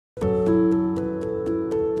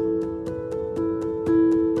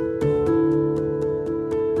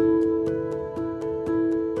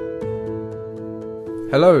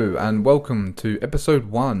Hello and welcome to episode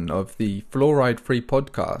 1 of the Fluoride Free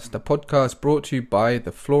podcast, a podcast brought to you by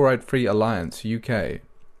the Fluoride Free Alliance UK.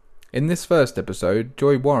 In this first episode,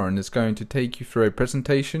 Joy Warren is going to take you through a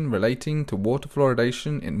presentation relating to water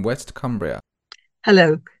fluoridation in West Cumbria.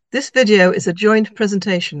 Hello, this video is a joint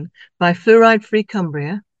presentation by Fluoride Free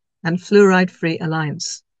Cumbria and Fluoride Free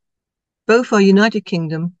Alliance. Both are United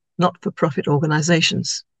Kingdom not-for-profit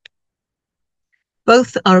organisations.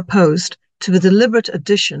 Both are opposed to the deliberate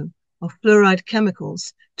addition of fluoride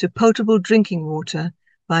chemicals to potable drinking water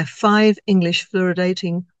by 5 English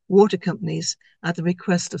fluoridating water companies at the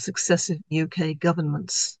request of successive UK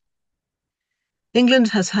governments. England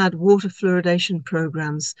has had water fluoridation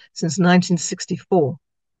programmes since 1964.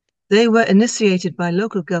 They were initiated by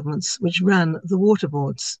local governments which ran the water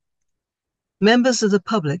boards. Members of the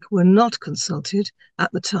public were not consulted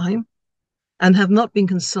at the time and have not been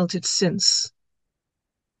consulted since.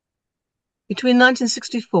 Between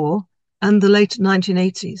 1964 and the late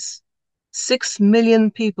 1980s, 6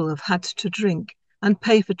 million people have had to drink and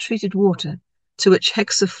pay for treated water to which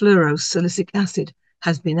hexafluorosilicic acid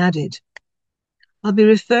has been added. I'll be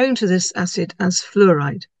referring to this acid as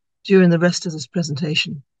fluoride during the rest of this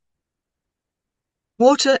presentation.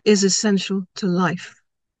 Water is essential to life,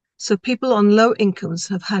 so people on low incomes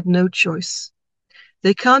have had no choice.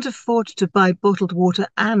 They can't afford to buy bottled water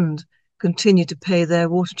and continue to pay their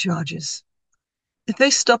water charges. If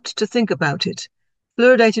they stopped to think about it,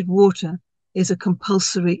 fluoridated water is a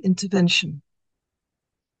compulsory intervention.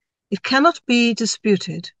 It cannot be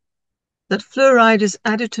disputed that fluoride is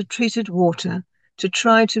added to treated water to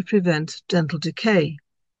try to prevent dental decay,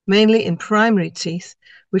 mainly in primary teeth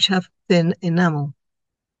which have thin enamel.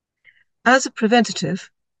 As a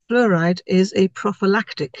preventative, fluoride is a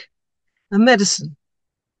prophylactic, a medicine.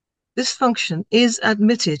 This function is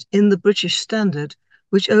admitted in the British Standard,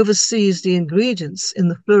 which oversees the ingredients in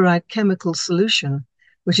the fluoride chemical solution,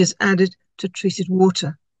 which is added to treated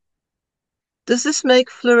water. Does this make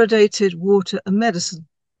fluoridated water a medicine?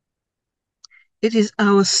 It is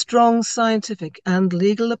our strong scientific and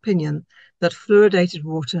legal opinion that fluoridated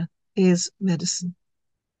water is medicine.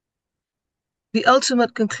 The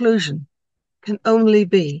ultimate conclusion can only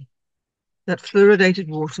be that fluoridated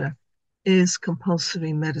water is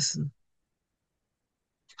compulsory medicine.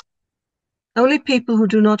 Only people who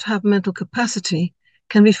do not have mental capacity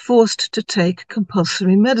can be forced to take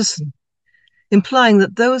compulsory medicine, implying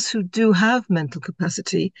that those who do have mental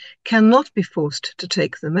capacity cannot be forced to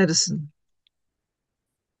take the medicine.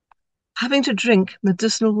 Having to drink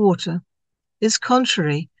medicinal water is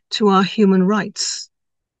contrary to our human rights.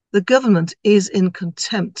 The government is in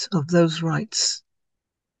contempt of those rights.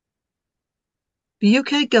 The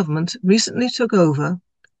UK government recently took over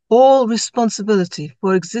all responsibility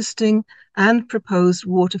for existing and proposed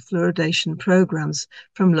water fluoridation programmes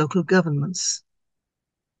from local governments.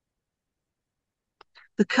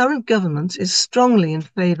 The current government is strongly in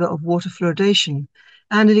favour of water fluoridation,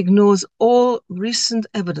 and it ignores all recent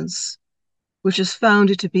evidence which has found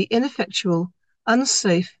it to be ineffectual,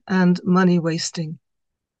 unsafe and money-wasting.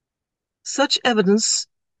 Such evidence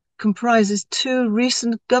comprises 2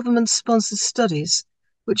 recent government-sponsored studies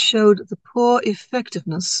which showed the poor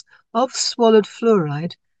effectiveness of swallowed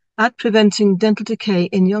fluoride at preventing dental decay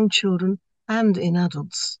in young children and in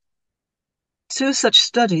adults. 2 such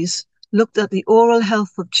studies looked at the oral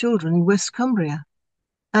health of children in West Cumbria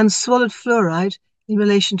and swallowed fluoride in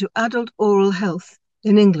relation to adult oral health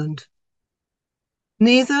in England.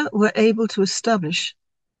 Neither were able to establish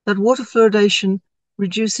that water fluoridation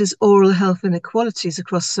reduces oral health inequalities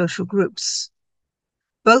across social groups.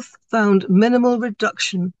 Both found minimal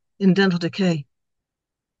reduction in dental decay.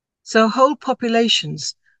 So whole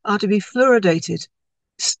populations are to be fluoridated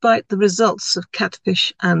despite the results of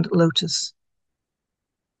catfish and lotus.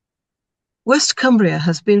 West Cumbria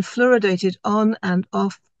has been fluoridated on and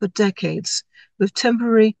off for decades, with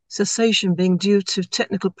temporary cessation being due to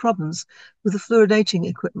technical problems with the fluoridating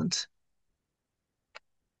equipment.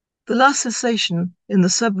 The last cessation in the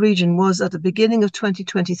sub-region was at the beginning of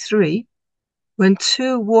 2023, when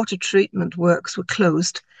 2 water treatment works were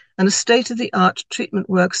closed and a state-of-the-art treatment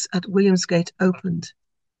works at Williamsgate opened.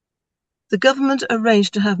 The government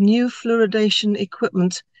arranged to have new fluoridation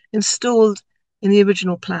equipment installed in the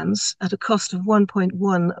original plans at a cost of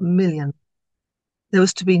 1.1 million. There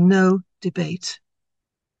was to be no debate.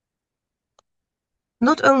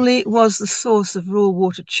 Not only was the source of raw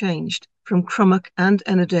water changed from Crummock and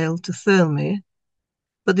Ennerdale to Thirlmere,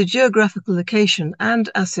 but the geographical location and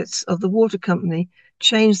assets of the water company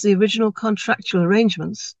changed the original contractual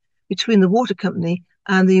arrangements between the water company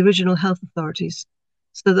and the original health authorities,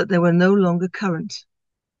 so that they were no longer current.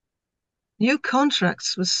 New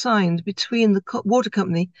contracts were signed between the water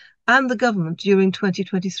company and the government during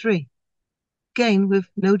 2023, again with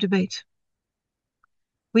no debate.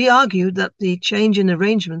 We argued that the change in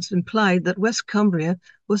arrangements implied that West Cumbria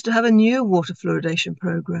was to have a new water fluoridation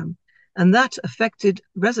programme, and that affected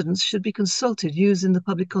residents should be consulted using the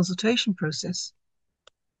public consultation process.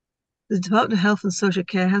 The Department of Health and Social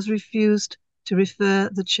Care has refused to refer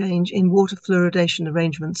the change in water fluoridation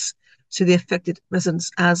arrangements to the affected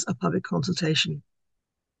residents as a public consultation.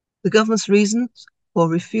 The government's reasons for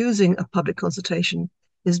refusing a public consultation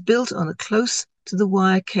is built on a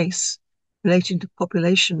close-to-the-wire case relating to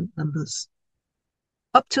population numbers.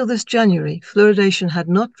 Up till this January, fluoridation had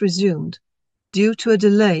not resumed due to a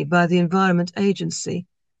delay by the Environment Agency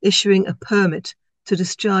issuing a permit to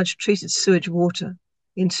discharge treated sewage water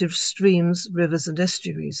into streams, rivers and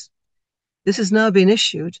estuaries. This has now been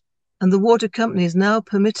issued, and the water company is now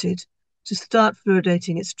permitted to start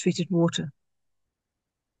fluoridating its treated water.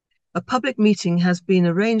 A public meeting has been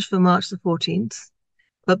arranged for March the 14th,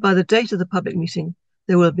 but by the date of the public meeting,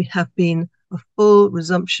 there will have been a full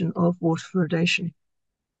resumption of water fluoridation.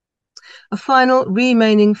 A final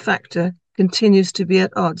remaining factor continues to be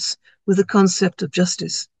at odds with the concept of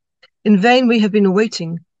justice. In vain we have been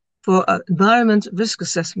awaiting for an environment risk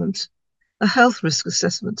assessment, a health risk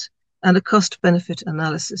assessment, and a cost-benefit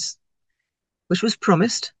analysis, which was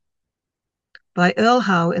promised by Earl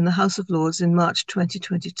Howe in the House of Lords in March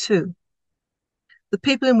 2022. The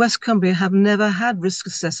people in West Cumbria have never had risk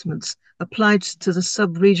assessments applied to the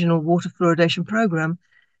sub-regional water fluoridation programme,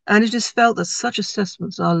 and it is felt that such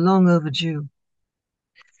assessments are long overdue.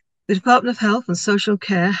 The Department of Health and Social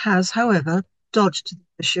Care has, however, dodged the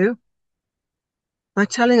issue by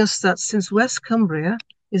telling us that since West Cumbria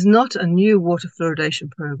is not a new water fluoridation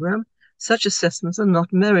programme, such assessments are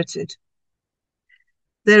not merited.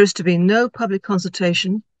 There is to be no public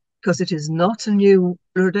consultation because it is not a new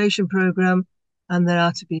fluoridation programme, and there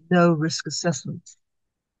are to be no risk assessments.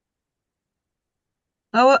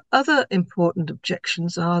 Our other important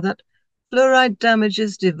objections are that fluoride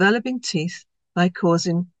damages developing teeth by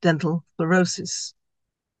causing dental fluorosis.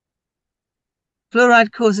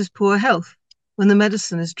 Fluoride causes poor health when the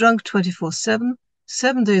medicine is drunk 24/7,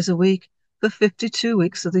 7 days a week, for 52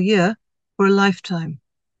 weeks of the year, for a lifetime.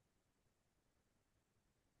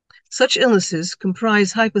 Such illnesses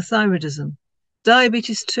comprise hypothyroidism,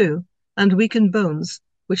 diabetes 2, and weakened bones,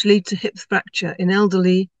 which lead to hip fracture in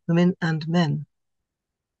elderly women and men.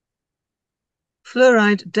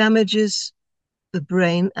 Fluoride damages the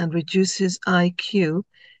brain and reduces IQ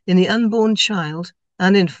in the unborn child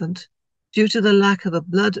and infant due to the lack of a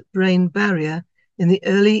blood-brain barrier in the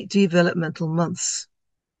early developmental months.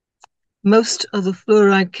 Most of the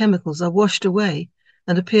fluoride chemicals are washed away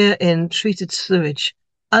and appear in treated sewage,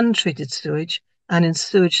 untreated sewage, and in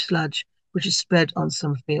sewage sludge, which is spread on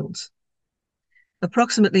some fields.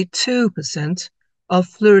 Approximately 2% of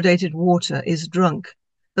fluoridated water is drunk.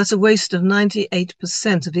 That's a waste of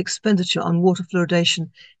 98% of the expenditure on water fluoridation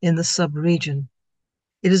in the sub-region.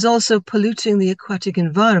 It is also polluting the aquatic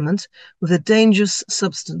environment with a dangerous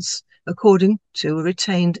substance, according to a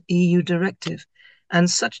retained EU directive, and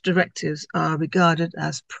such directives are regarded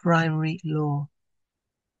as primary law.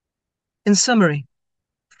 In summary,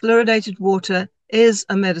 fluoridated water is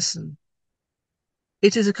a medicine.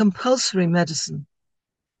 It is a compulsory medicine,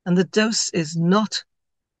 and the dose is not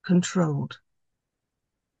controlled.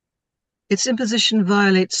 Its imposition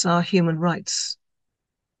violates our human rights.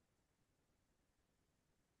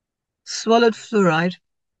 Swallowed fluoride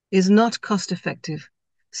is not cost-effective,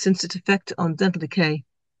 since its effect on dental decay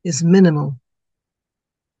is minimal.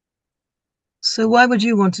 So why would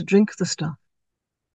you want to drink the stuff?